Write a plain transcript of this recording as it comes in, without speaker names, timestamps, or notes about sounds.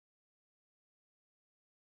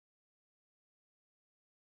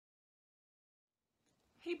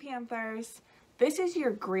Hey Panthers! This is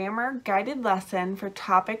your grammar guided lesson for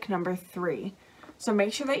topic number 3. So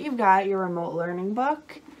make sure that you've got your remote learning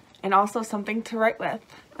book and also something to write with.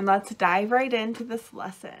 And let's dive right into this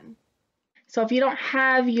lesson. So if you don't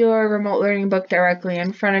have your remote learning book directly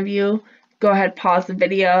in front of you, go ahead, pause the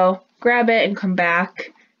video, grab it, and come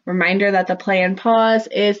back. Reminder that the play and pause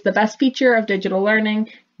is the best feature of digital learning.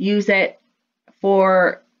 Use it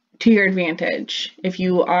to your advantage. If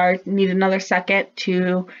you need another second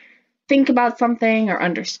to think about something or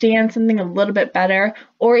understand something a little bit better,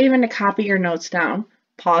 or even to copy your notes down,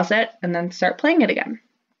 pause it and then start playing it again.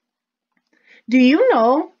 Do you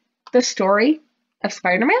know the story of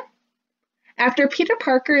Spider-Man? After Peter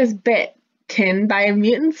Parker is bitten by a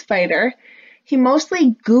mutant spider, he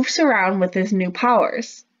mostly goofs around with his new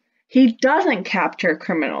powers. He doesn't capture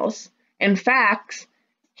criminals. In fact,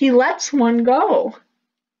 he lets one go.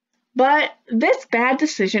 But this bad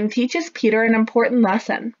decision teaches Peter an important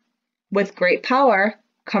lesson. With great power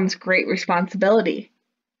comes great responsibility.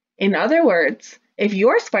 In other words, if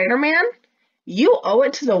you're Spider-Man, you owe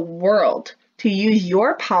it to the world to use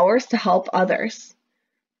your powers to help others.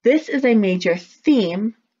 This is a major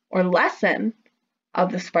theme or lesson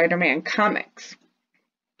of the Spider-Man comics.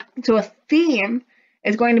 So a theme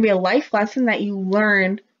is going to be a life lesson that you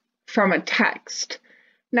learn from a text.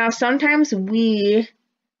 Now, sometimes we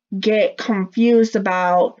get confused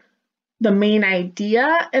about the main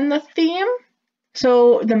idea and the theme.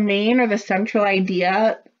 So the main or the central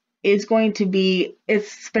idea is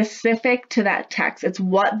specific to that text. It's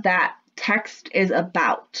what that text is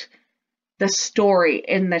about, the story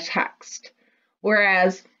in the text.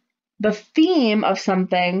 Whereas the theme of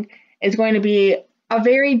something is going to be a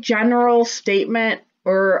very general statement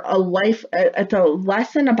or it's a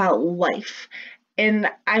lesson about life. And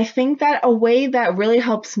I think that a way that really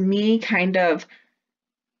helps me kind of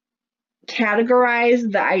categorize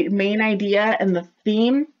the main idea and the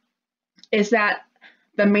theme is that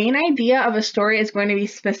the main idea of a story is going to be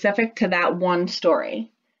specific to that one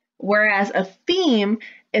story. Whereas a theme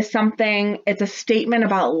is it's a statement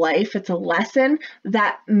about life, it's a lesson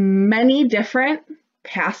that many different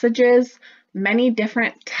passages, many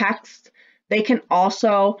different texts, they can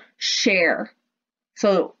also share.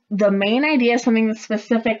 So the main idea is something that's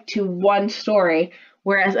specific to one story,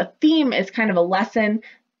 whereas a theme is kind of a lesson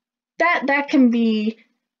that can be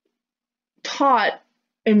taught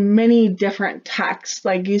in many different texts,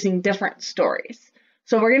 like using different stories.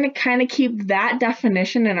 So we're going to kind of keep that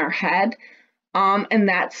definition in our head, and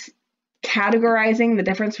that's categorizing the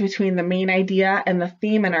difference between the main idea and the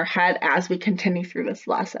theme in our head as we continue through this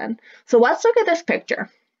lesson. So let's look at this picture.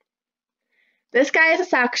 This guy is a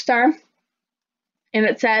soccer star, and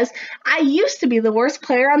it says, "I used to be the worst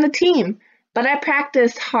player on the team, but I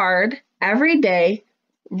practiced hard every day,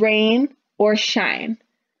 rain or shine."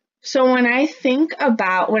 So when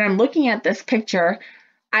I'm looking at this picture,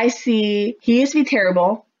 I see he used to be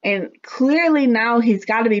terrible, and clearly now he's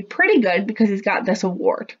got to be pretty good because he's got this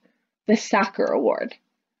award, this soccer award.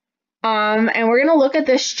 And we're going to look at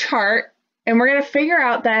this chart, and we're going to figure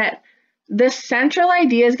out that this central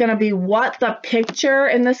idea is going to be what the picture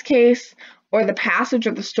in this case, or the passage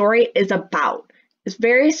or the story is about. It's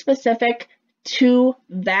very specific to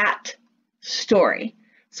that story.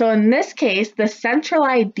 So in this case, the central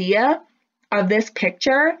idea of this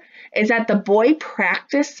picture is that the boy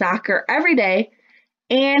practiced soccer every day,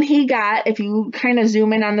 and he got, if you kind of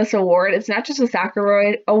zoom in on this award, it's not just a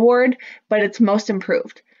soccer award, but it's most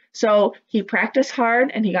improved. So he practiced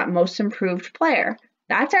hard and he got most improved player.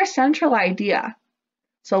 That's our central idea.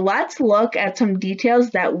 So let's look at some details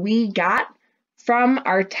that we got from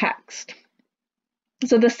our text.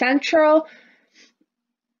 So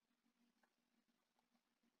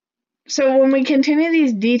when we continue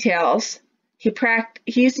these details, he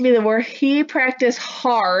used to be the word, he practiced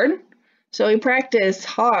hard. So he practiced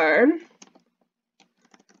hard.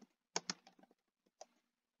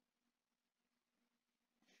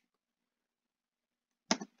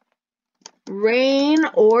 Rain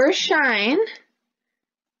or shine.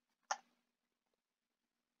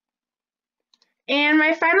 And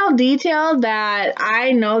my final detail that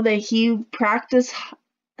I know that he practiced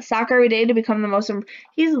soccer every day to become the most,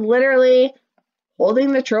 he's literally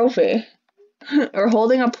holding the trophy or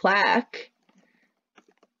holding a plaque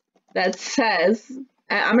that says,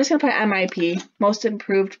 I'm just going to put MIP, most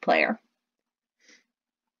improved player.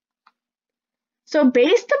 So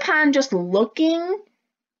based upon just looking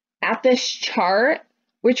at this chart,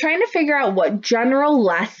 we're trying to figure out what general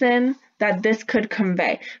lesson that this could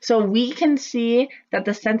convey. So we can see that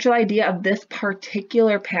the central idea of this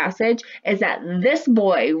particular passage is that this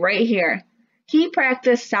boy right here, He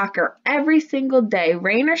practiced soccer every single day,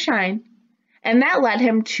 rain or shine, and that led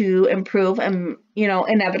him to improve and,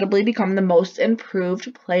 inevitably become the most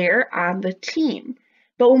improved player on the team.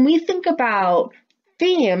 But when we think about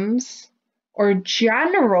themes or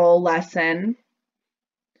general lesson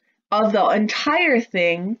of the entire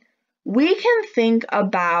thing, we can think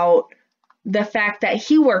about the fact that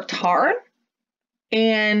he worked hard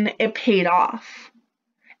and it paid off.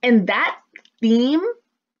 And that theme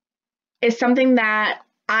is something that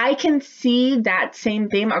I can see that same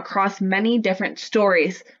theme across many different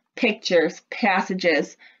stories, pictures,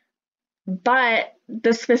 passages, but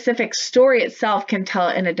the specific story itself can tell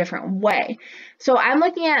it in a different way. So I'm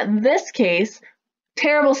looking at this case,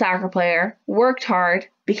 terrible soccer player, worked hard,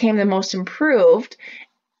 became the most improved,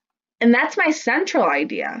 and that's my central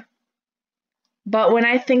idea. But when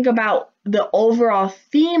I think about the overall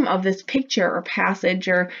theme of this picture or passage,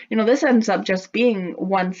 or, this ends up just being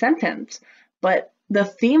one sentence, but the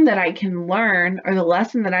theme that I can learn, or the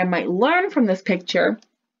lesson that I might learn from this picture,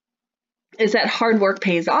 is that hard work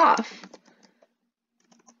pays off.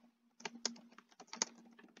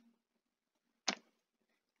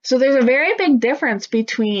 So there's a very big difference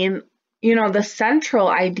between, the central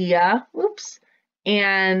idea,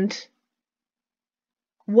 and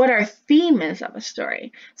what our theme is of a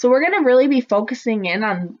story. So we're going to really be focusing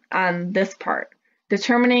in on this part, we're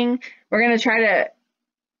going to try to,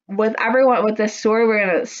 with this story, we're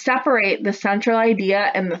going to separate the central idea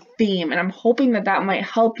and the theme, and I'm hoping that might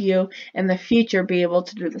help you in the future be able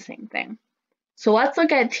to do the same thing. So let's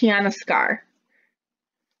look at Tiana's scar.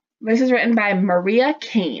 This is written by Maria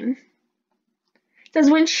Kane. It says,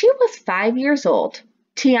 when she was 5 years old,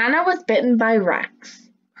 Tiana was bitten by Rex,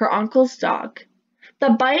 her uncle's dog. The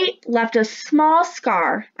bite left a small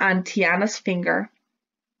scar on Tiana's finger.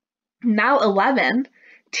 Now 11,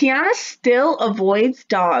 Tiana still avoids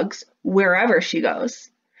dogs wherever she goes.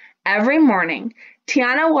 Every morning,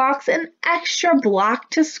 Tiana walks an extra block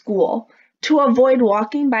to school to avoid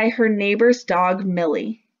walking by her neighbor's dog,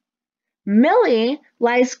 Millie. Millie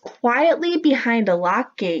lies quietly behind a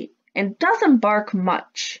locked gate and doesn't bark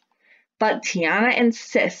much, but Tiana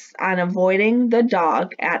insists on avoiding the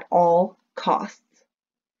dog at all costs.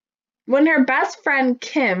 When her best friend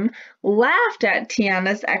Kim laughed at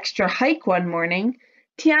Tiana's extra hike one morning,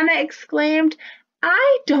 Tiana exclaimed,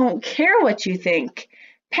 "I don't care what you think.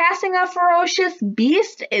 Passing a ferocious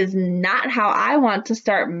beast is not how I want to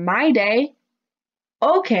start my day."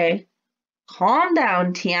 "Okay, calm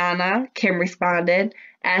down, Tiana," Kim responded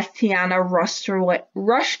as Tiana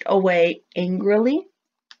rushed away angrily.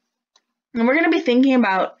 And we're going to be thinking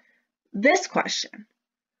about this question.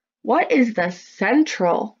 What is the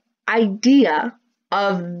central idea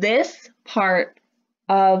of this part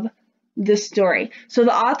of the story? So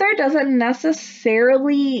the author doesn't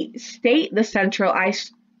necessarily state the central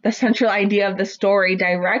idea of the story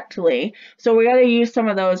directly. So we got to use some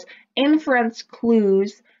of those inference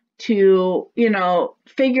clues to,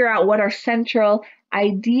 figure out what our central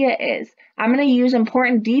idea is. I'm going to use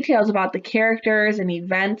important details about the characters and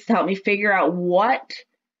events to help me figure out what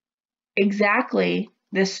exactly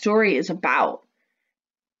this story is about.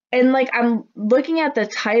 And I'm looking at the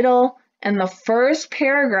title and the first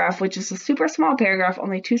paragraph, which is a super small paragraph,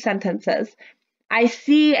 only 2 sentences. I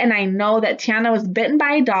see and I know that Tiana was bitten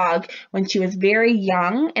by a dog when she was very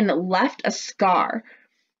young and it left a scar.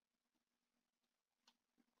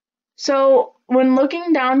 So when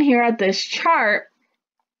looking down here at this chart,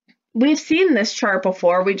 we've seen this chart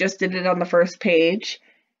before. We just did it on the first page.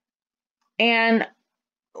 And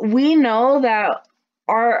we know that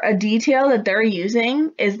a detail that they're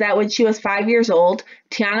using is that when she was 5 years old,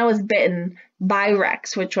 Tiana was bitten by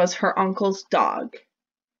Rex, which was her uncle's dog.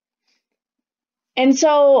 And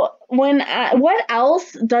so what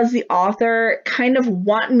else does the author kind of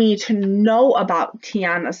want me to know about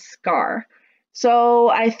Tiana's scar? So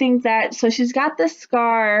I think that, she's got this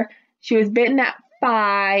scar, she was bitten at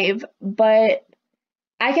 5, but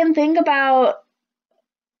I can think about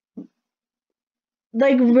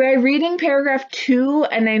reading paragraph 2,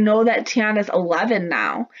 and I know that Tiana's 11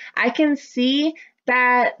 now. I can see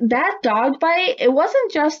that dog bite, it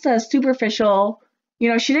wasn't just a superficial,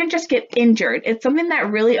 she didn't just get injured. It's something that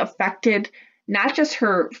really affected not just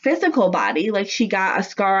her physical body, she got a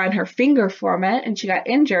scar on her finger from it and she got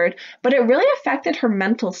injured, but it really affected her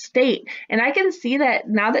mental state. And I can see that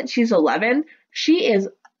now that she's 11, she is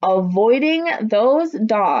avoiding those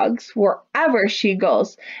dogs wherever she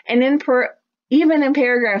goes. And even in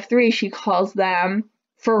paragraph 3, she calls them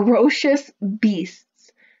ferocious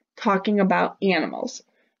beasts, talking about animals.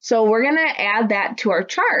 So we're going to add that to our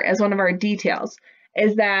chart as one of our details.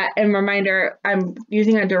 is that, and reminder, I'm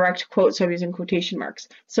using a direct quote, so I'm using quotation marks.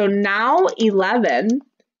 So now 11,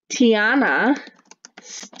 Tiana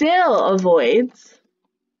still avoids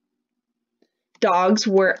dogs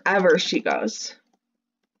wherever she goes.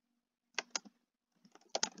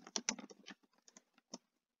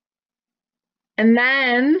 And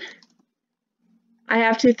then I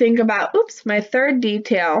have to think about, oops, my third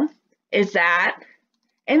detail is that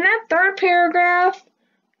in that third paragraph,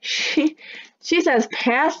 she says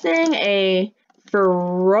passing a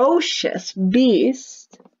ferocious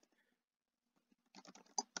beast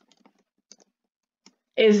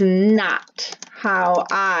is not how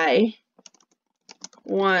I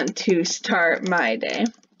want to start my day.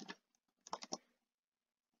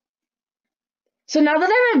 So now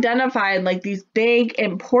that I've identified like these big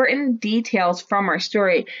important details from our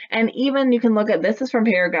story, and even you can look at this is from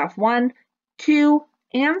paragraph 1, 2,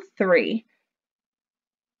 and 3,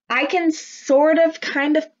 I can sort of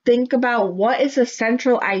kind of think about what is the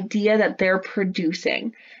central idea that they're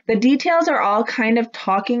producing. The details are all kind of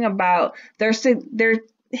talking about, they're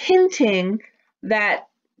hinting that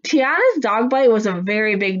Tiana's dog bite was a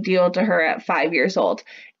very big deal to her at 5 years old.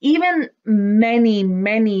 Even many,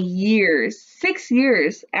 many years, 6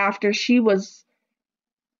 years after she was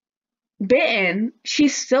bitten,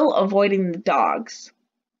 she's still avoiding the dogs.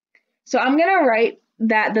 So I'm going to write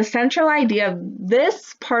that the central idea of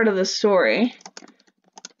this part of the story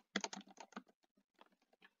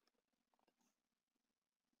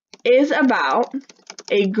is about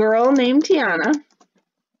a girl named Tiana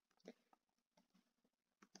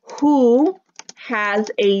who has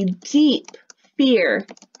a deep fear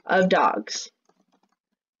of dogs.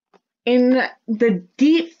 And the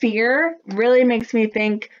deep fear really makes me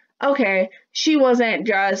think, okay, she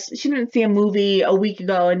didn't see a movie a week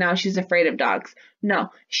ago and now she's afraid of dogs. No,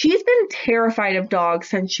 she's been terrified of dogs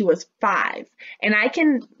since she was 5. And I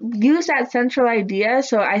can use that central idea,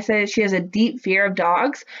 so I said she has a deep fear of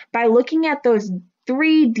dogs, by looking at those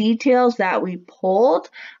 3 details that we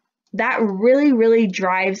pulled. That really, really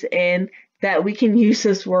drives in that we can use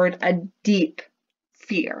this word, a deep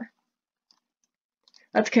fear.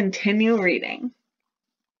 Let's continue reading.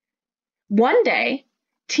 One day,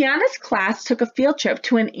 Tiana's class took a field trip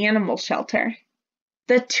to an animal shelter.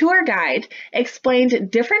 The tour guide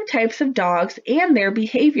explained different types of dogs and their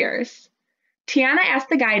behaviors. Tiana asked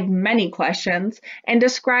the guide many questions and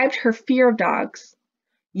described her fear of dogs.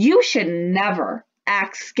 You should never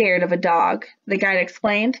act scared of a dog, the guide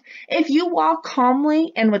explained. If you walk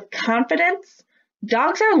calmly and with confidence,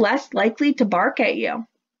 dogs are less likely to bark at you.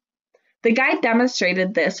 The guide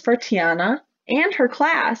demonstrated this for Tiana and her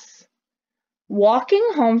class. Walking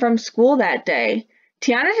home from school that day,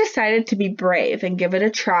 Tiana decided to be brave and give it a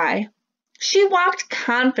try. She walked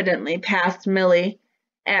confidently past Millie.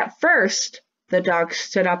 At first, the dog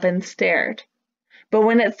stood up and stared. But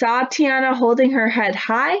when it saw Tiana holding her head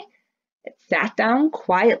high, it sat down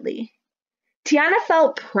quietly. Tiana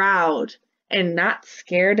felt proud and not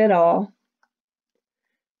scared at all.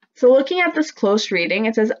 So looking at this close reading,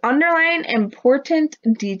 it says, underline important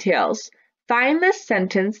details. Find the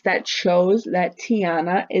sentence that shows that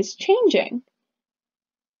Tiana is changing.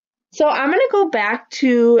 So I'm going to go back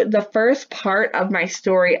to the first part of my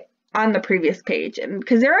story on the previous page, and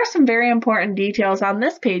because there are some very important details on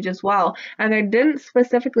this page as well, and they didn't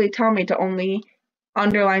specifically tell me to only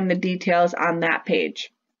underline the details on that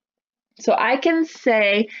page. So I can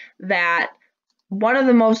say that one of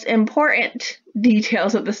the most important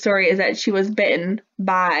details of the story is that she was bitten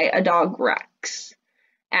by a dog, Rex,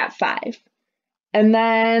 at 5. And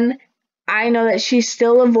then I know that she's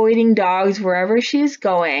still avoiding dogs wherever she's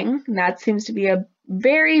going. And that seems to be a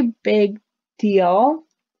very big deal.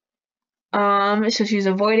 So she's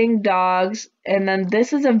avoiding dogs. And then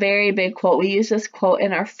this is a very big quote. We use this quote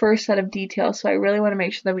in our first set of details, so I really want to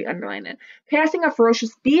make sure that we underline it. Passing a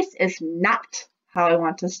ferocious beast is not how I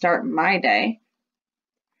want to start my day.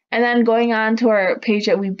 And then going on to our page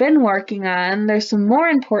that we've been working on, there's some more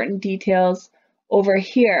important details over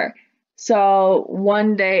here. So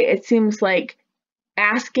one day it seems like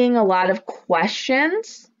asking a lot of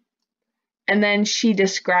questions, and then she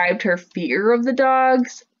described her fear of the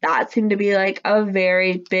dogs. That seemed to be like a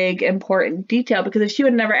very big important detail, because if she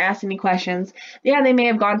would never ask any questions, yeah, they may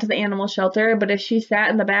have gone to the animal shelter, but if she sat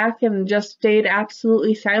in the back and just stayed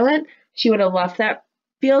absolutely silent, she would have left that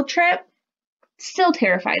field trip still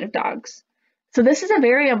terrified of dogs. So this is a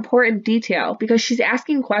very important detail because she's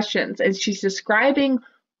asking questions and she's describing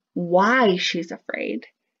why she's afraid.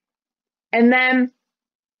 And then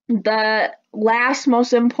the last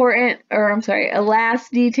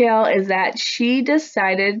detail is that she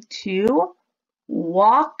decided to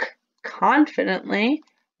walk confidently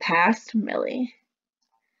past Millie.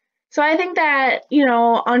 So I think that,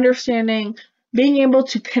 understanding, being able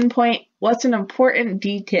to pinpoint what's an important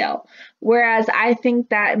detail, whereas I think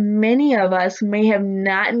that many of us may have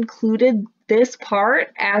not included this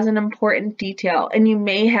part as an important detail, and you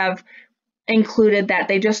may have included that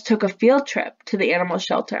they just took a field trip to the animal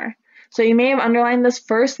shelter. So you may have underlined this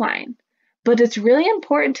first line, but it's really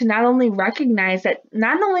important to not only recognize that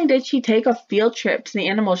not only did she take a field trip to the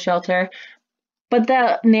animal shelter, but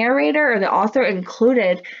the narrator or the author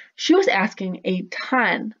included, she was asking a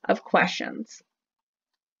ton of questions.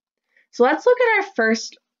 So let's look at our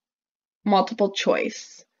first multiple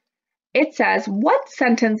choice. It says, what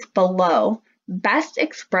sentence below best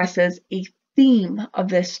expresses a theme of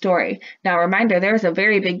this story? Now, reminder, there's a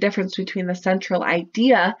very big difference between the central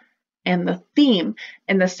idea and the theme.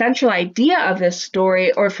 And the central idea of this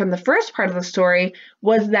story, or from the first part of the story,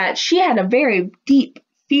 was that she had a very deep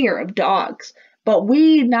fear of dogs. But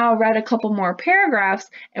we now read a couple more paragraphs,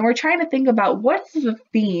 and we're trying to think about what's the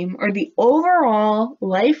theme or the overall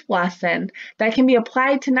life lesson that can be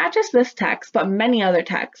applied to not just this text, but many other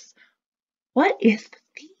texts. What is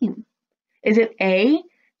the theme? Is it A,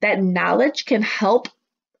 that knowledge can help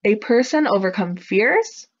a person overcome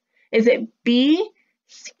fears? Is it B,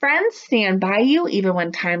 friends stand by you even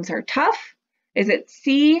when times are tough? Is it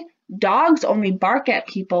C, dogs only bark at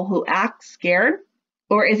people who act scared?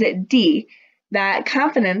 Or is it D, that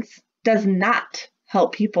confidence does not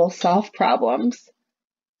help people solve problems?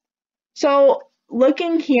 So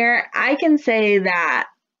looking here, I can say that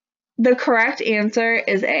the correct answer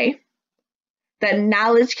is A, that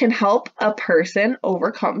knowledge can help a person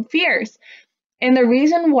overcome fears. And the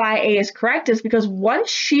reason why A is correct is because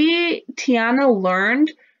once Tiana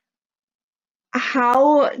learned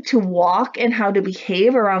how to walk and how to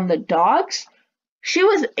behave around the dogs, she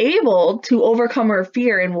was able to overcome her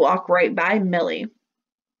fear and walk right by Millie.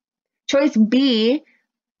 Choice B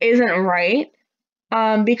isn't right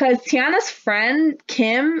because Tiana's friend,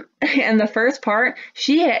 Kim, in the first part,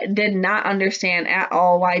 she did not understand at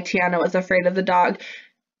all why Tiana was afraid of the dog.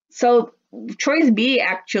 So choice B,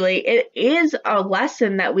 actually, it is a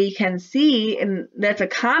lesson that we can see, and that's a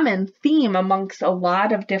common theme amongst a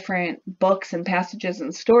lot of different books and passages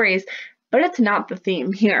and stories, but it's not the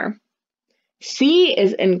theme here. C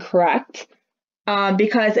is incorrect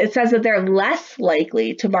because it says that they're less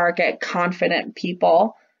likely to bark at confident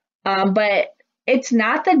people, but it's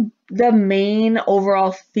not the main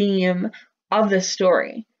overall theme of the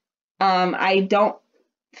story. I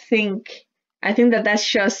think that that's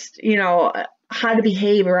just, how to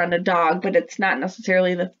behave around a dog, but it's not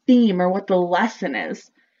necessarily the theme or what the lesson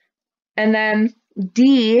is. And then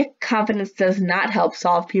D, confidence does not help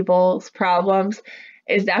solve people's problems,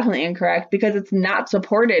 is definitely incorrect because it's not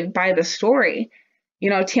supported by the story.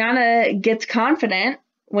 Tiana gets confident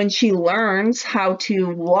when she learns how to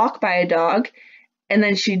walk by a dog, and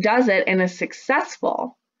then she does it and is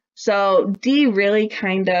successful. So D really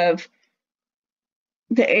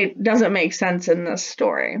it doesn't make sense in this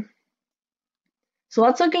story. So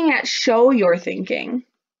let's looking at show your thinking.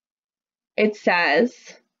 It says,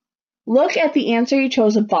 look at the answer you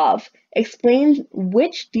chose above. Explain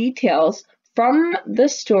which details from the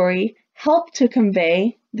story help to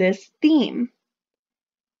convey this theme.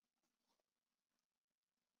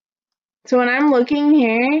 So when I'm looking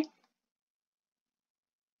here,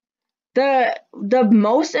 the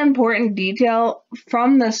most important detail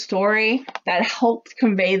from the story that helped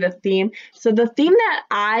convey the theme. So the theme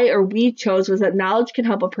that we chose was that knowledge can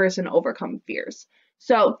help a person overcome fears.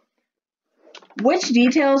 So which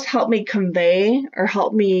details help me convey or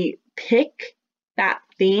help me pick that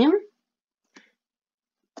theme?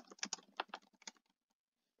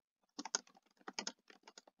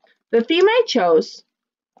 The theme I chose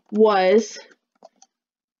was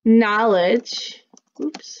knowledge,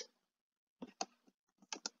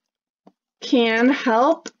 can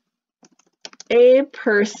help a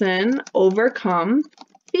person overcome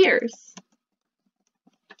fears.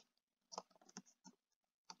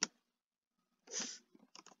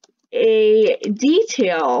 A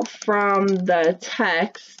detail from the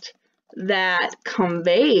text that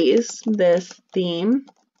conveys this theme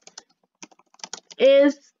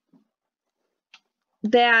is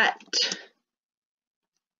that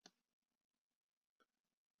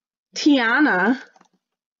Tiana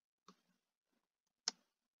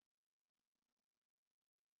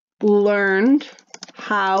learned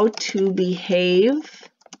how to behave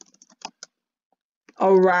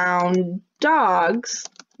around dogs,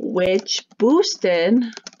 which boosted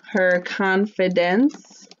her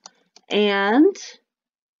confidence and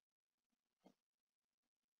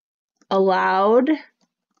allowed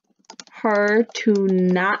her to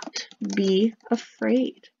not be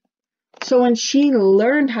afraid. So when she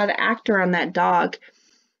learned how to act around that dog,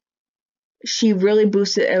 she really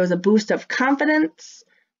boosted, it was a boost of confidence,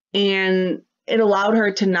 and it allowed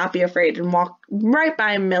her to not be afraid and walk right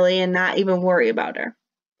by Millie and not even worry about her.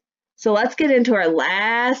 So let's get into our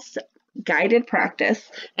last guided practice,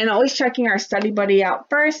 and always checking our study buddy out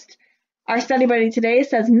first. Our study buddy today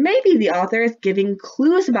says maybe the author is giving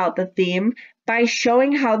clues about the theme by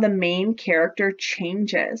showing how the main character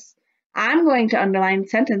changes. I'm going to underline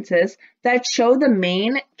sentences that show the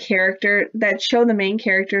main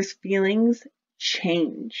character's feelings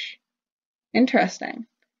change. Interesting.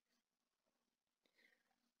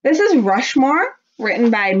 This is Rushmore,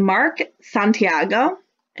 written by Mark Santiago,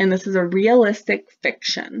 and this is a realistic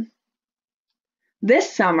fiction.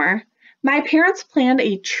 This summer, my parents planned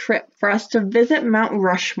a trip for us to visit Mount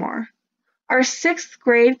Rushmore. Our 6th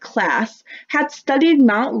grade class had studied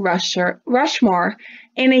Mount Rushmore,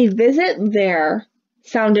 and a visit there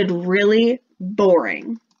sounded really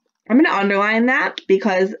boring. I'm going to underline that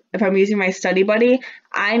because if I'm using my study buddy,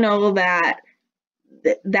 I know that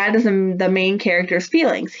that is the main character's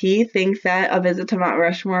feelings. He thinks that a visit to Mount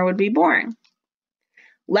Rushmore would be boring.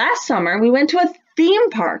 Last summer, we went to a theme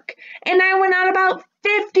park, and I went on about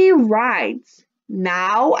 50 rides.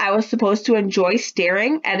 Now I was supposed to enjoy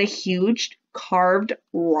staring at a huge carved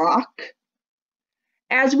rock.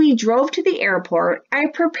 As we drove to the airport, I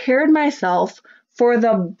prepared myself for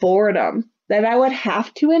the boredom that I would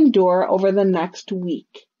have to endure over the next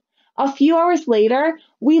week. A few hours later,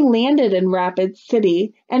 we landed in Rapid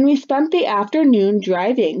City, and we spent the afternoon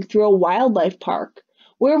driving through a wildlife park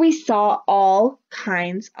where we saw all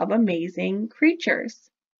kinds of amazing creatures.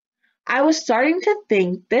 I was starting to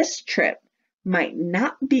think this trip might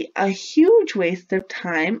not be a huge waste of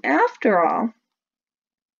time after all.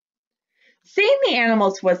 Seeing the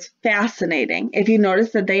animals was fascinating. If you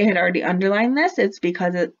notice that they had already underlined this, it's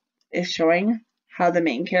because it is showing how the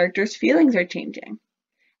main character's feelings are changing.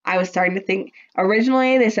 I was starting to think,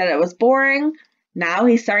 originally they said it was boring. Now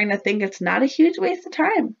he's starting to think it's not a huge waste of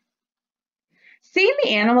time. Seeing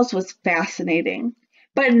the animals was fascinating,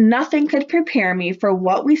 but nothing could prepare me for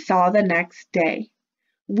what we saw the next day.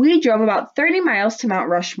 We drove about 30 miles to Mount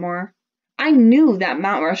Rushmore. I knew that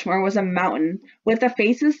Mount Rushmore was a mountain with the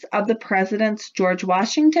faces of the presidents George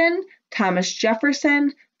Washington, Thomas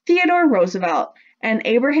Jefferson, Theodore Roosevelt, and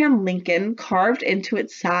Abraham Lincoln carved into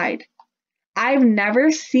its side. I've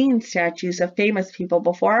never seen statues of famous people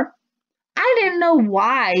before. I didn't know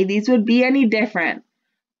why these would be any different,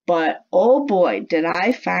 but oh boy, did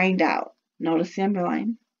I find out. Notice the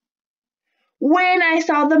underline. When I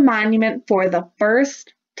saw the monument for the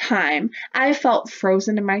first time, I felt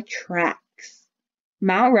frozen in my tracks.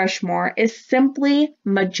 Mount Rushmore is simply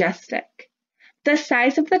majestic. The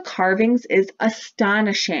size of the carvings is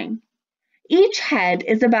astonishing. Each head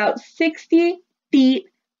is about 60 feet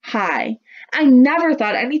high. I never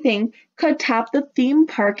thought anything could top the theme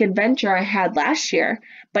park adventure I had last year,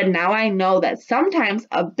 but now I know that sometimes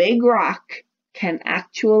a big rock can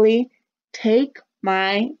actually take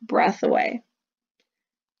my breath away.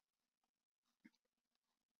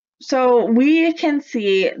 So we can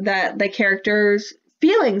see that the characters'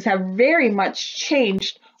 feelings have very much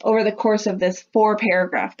changed over the course of this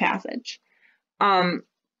 4-paragraph passage.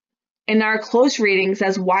 In our close reading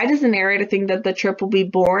says, why does the narrator think that the trip will be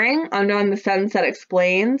boring? Underline the sentence that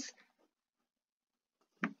explains.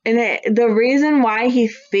 And the reason why he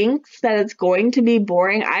thinks that it's going to be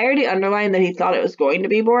boring, I already underlined that he thought it was going to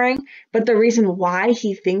be boring, but the reason why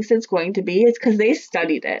he thinks it's going to be is because they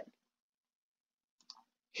studied it.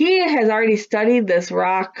 He has already studied this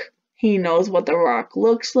rock. He knows what the rock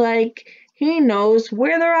looks like. He knows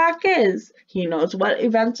where the rock is. He knows what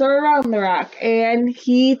events are around the rock, and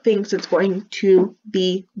he thinks it's going to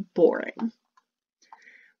be boring.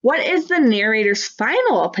 What is the narrator's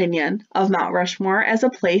final opinion of Mount Rushmore as a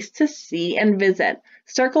place to see and visit?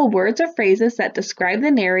 Circle words or phrases that describe the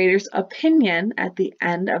narrator's opinion at the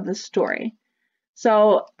end of the story.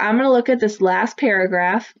 So I'm going to look at this last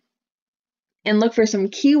paragraph and look for some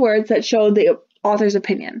keywords that show the author's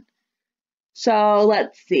opinion. So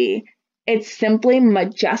let's see. It's simply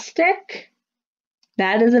majestic.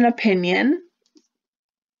 That is an opinion.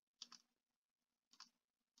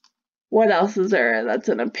 What else is there that's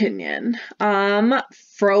an opinion?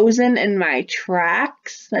 Frozen in my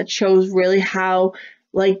tracks. That shows really how,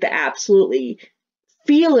 like, the absolutely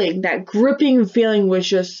feeling, that gripping feeling was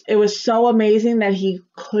just, it was so amazing that he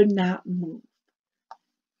could not move.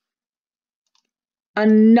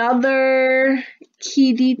 Another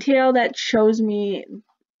key detail that shows me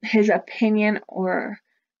his opinion or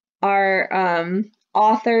our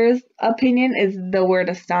author's opinion is the word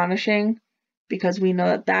astonishing, because we know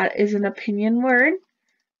that that is an opinion word,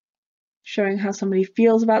 showing how somebody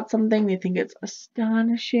feels about something. They think it's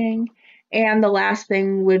astonishing. And the last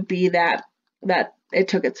thing would be that it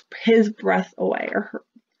took his breath away, or her.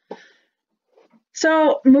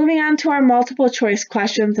 So moving on to our multiple choice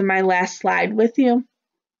questions in my last slide with you.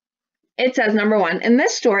 It says, number 1, in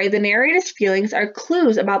this story, the narrator's feelings are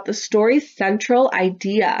clues about the story's central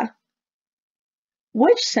idea.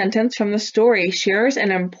 Which sentence from the story shares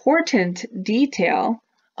an important detail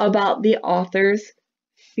about the author's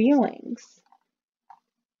feelings?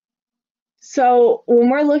 So when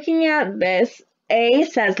we're looking at this, A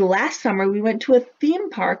says, last summer we went to a theme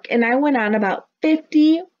park and I went on about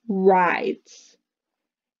 50 rides.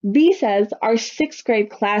 B says, our 6th grade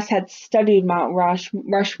class had studied Mount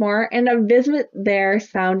Rushmore and a visit there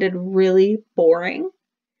sounded really boring.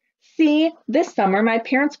 C, this summer my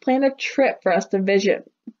parents planned a trip for us to visit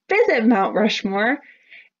Mount Rushmore.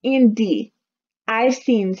 And D, I've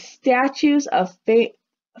seen statues of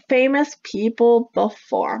famous people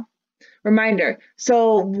before. Reminder,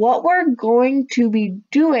 so what we're going to be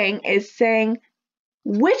doing is saying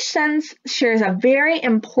which sentence shares a very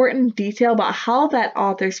important detail about how that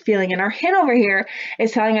author's feeling. And our hint over here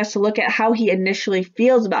is telling us to look at how he initially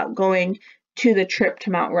feels about going to the trip to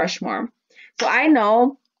Mount Rushmore. So I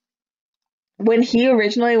know when he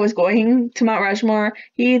originally was going to Mount Rushmore,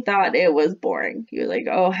 he thought it was boring. He was like,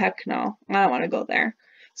 oh, heck no, I don't want to go there.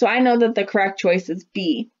 So I know that the correct choice is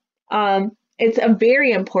B. It's a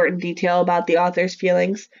very important detail about the author's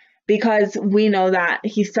feelings, because we know that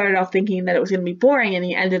he started off thinking that it was going to be boring and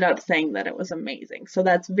he ended up saying that it was amazing. So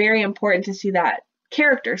that's very important to see that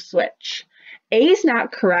character switch. A is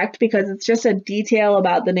not correct because it's just a detail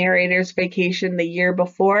about the narrator's vacation the year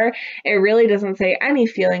before. It really doesn't say any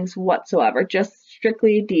feelings whatsoever, just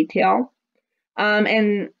strictly detail.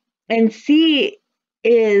 And C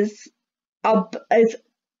is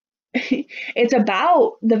it's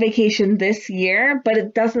about the vacation this year, but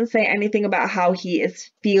it doesn't say anything about how he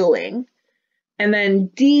is feeling. And then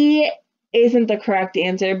D isn't the correct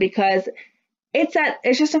answer because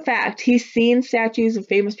it's just a fact. He's seen statues of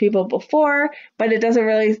famous people before, but it doesn't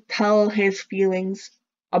really tell his feelings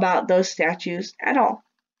about those statues at all.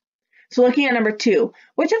 So looking at number 2,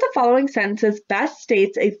 which of the following sentences best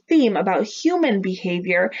states a theme about human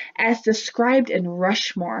behavior as described in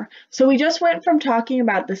Rushmore? So we just went from talking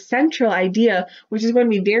about the central idea, which is going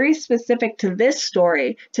to be very specific to this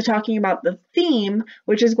story, to talking about the theme,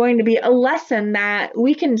 which is going to be a lesson that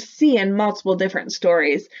we can see in multiple different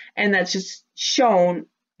stories, and that's just shown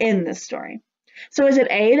in this story. So is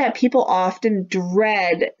it A, that people often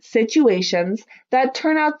dread situations that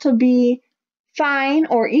turn out to be fine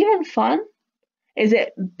or even fun? Is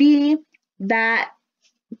it B, that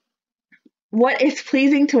what is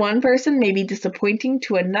pleasing to one person may be disappointing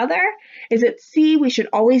to another? Is it C, we should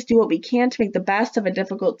always do what we can to make the best of a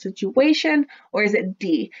difficult situation? Or is it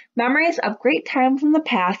D, memories of great times in the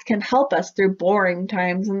past can help us through boring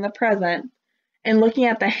times in the present? And looking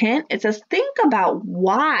at the hint, it says think about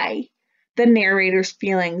why the narrator's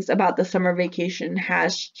feelings about the summer vacation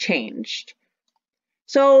has changed.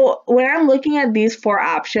 So when I'm looking at these 4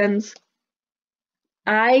 options,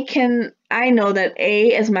 I know that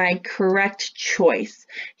A is my correct choice.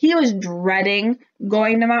 He was dreading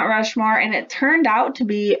going to Mount Rushmore, and it turned out to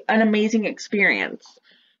be an amazing experience.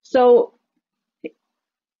 So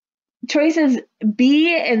choices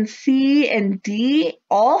B and C and D,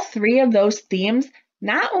 all 3 of those themes,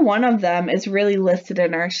 not one of them is really listed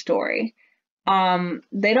in our story. You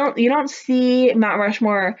don't see Mount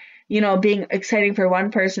Rushmore, being exciting for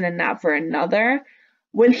one person and not for another.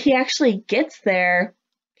 When he actually gets there,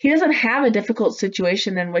 he doesn't have a difficult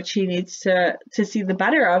situation in which he needs to see the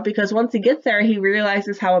better of, because once he gets there, he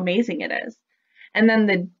realizes how amazing it is. And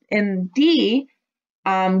then in D,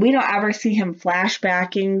 we don't ever see him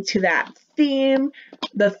flashbacking to that theme,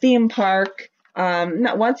 the theme park.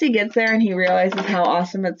 Once he gets there and he realizes how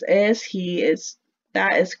awesome it is,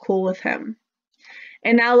 that is cool with him.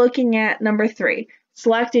 And now looking at number 3,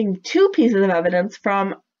 selecting 2 pieces of evidence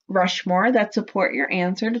from Rushmore that support your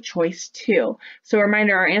answer to choice 2. So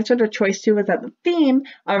reminder, our answer to choice 2 was that the theme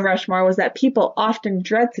of Rushmore was that people often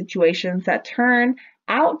dread situations that turn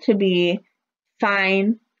out to be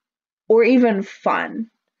fine or even fun.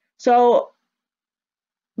 So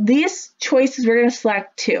these choices, we're going to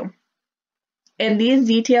select 2. And these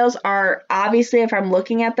details are, obviously, if I'm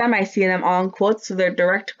looking at them, I see them all in quotes, so they're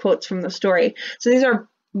direct quotes from the story. So these are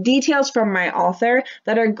details from my author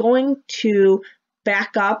that are going to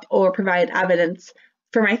back up or provide evidence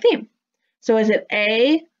for my theme. So is it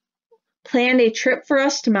A, planned a trip for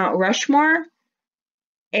us to Mount Rushmore?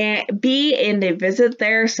 And B, and a visit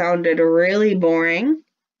there sounded really boring.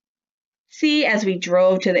 C, as we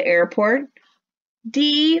drove to the airport.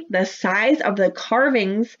 D, the size of the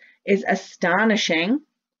carvings is astonishing.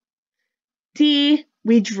 D,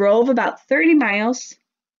 we drove about 30 miles.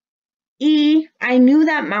 E, I knew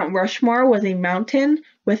that Mount Rushmore was a mountain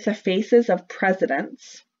with the faces of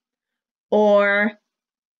presidents. Or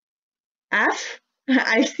F,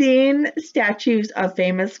 I've seen statues of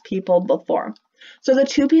famous people before. So the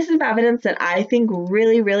two pieces of evidence that I think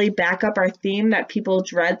really, really back up our theme that people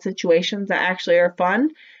dread situations that actually are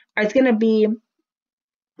fun is going to be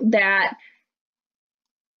that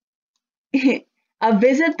a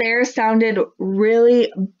visit there sounded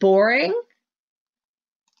really boring.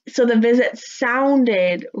 So the visit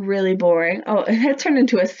sounded really boring. Oh, and that turned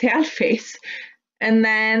into a sad face. And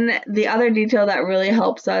then the other detail that really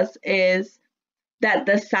helps us is that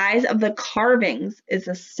the size of the carvings is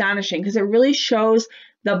astonishing because it really shows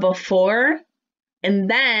the before and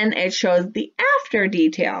then it shows the after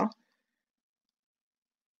detail.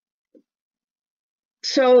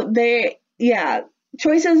 So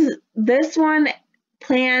choices, this one,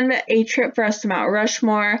 planned a trip for us to Mount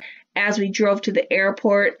Rushmore as we drove to the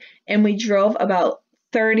airport, and we drove about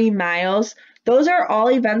 30 miles. Those are all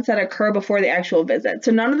events that occur before the actual visit.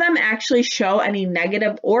 So none of them actually show any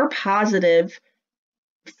negative or positive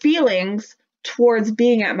feelings towards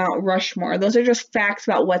being at Mount Rushmore. Those are just facts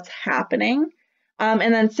about what's happening.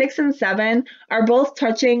 And then 6 and 7 are both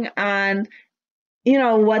touching on,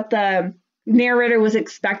 what the narrator was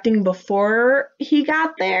expecting before he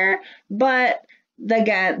got there. But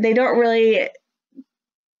again, they don't really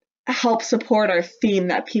help support our theme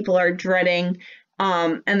that people are dreading.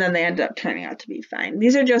 And then they end up turning out to be fine.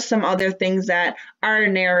 These are just some other things that our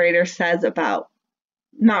narrator says about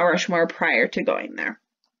Mount Rushmore prior to going there.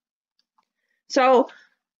 So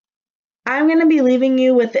I'm going to be leaving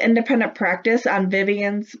you with the independent practice on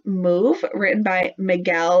Vivian's Move, written by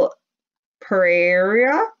Miguel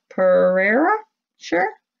Pereira, sure.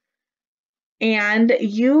 And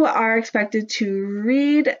you are expected to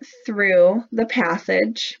read through the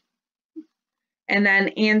passage and then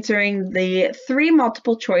answering the 3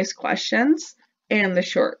 multiple choice questions and the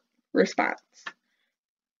short response.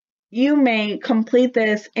 You may complete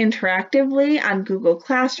this interactively on Google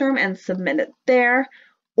Classroom and submit it there,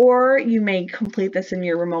 or you may complete this in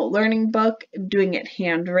your remote learning book, doing it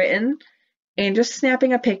handwritten, and just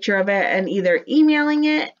snapping a picture of it and either emailing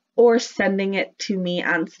it or sending it to me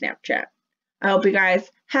on Snapchat. I hope you guys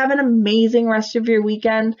have an amazing rest of your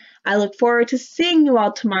weekend. I look forward to seeing you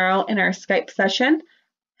all tomorrow in our Skype session.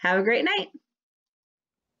 Have a great night.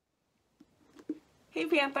 Hey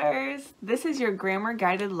Panthers, this is your grammar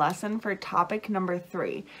guided lesson for topic number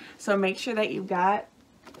 3. So make sure that you've got,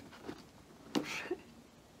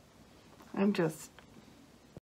 I'm just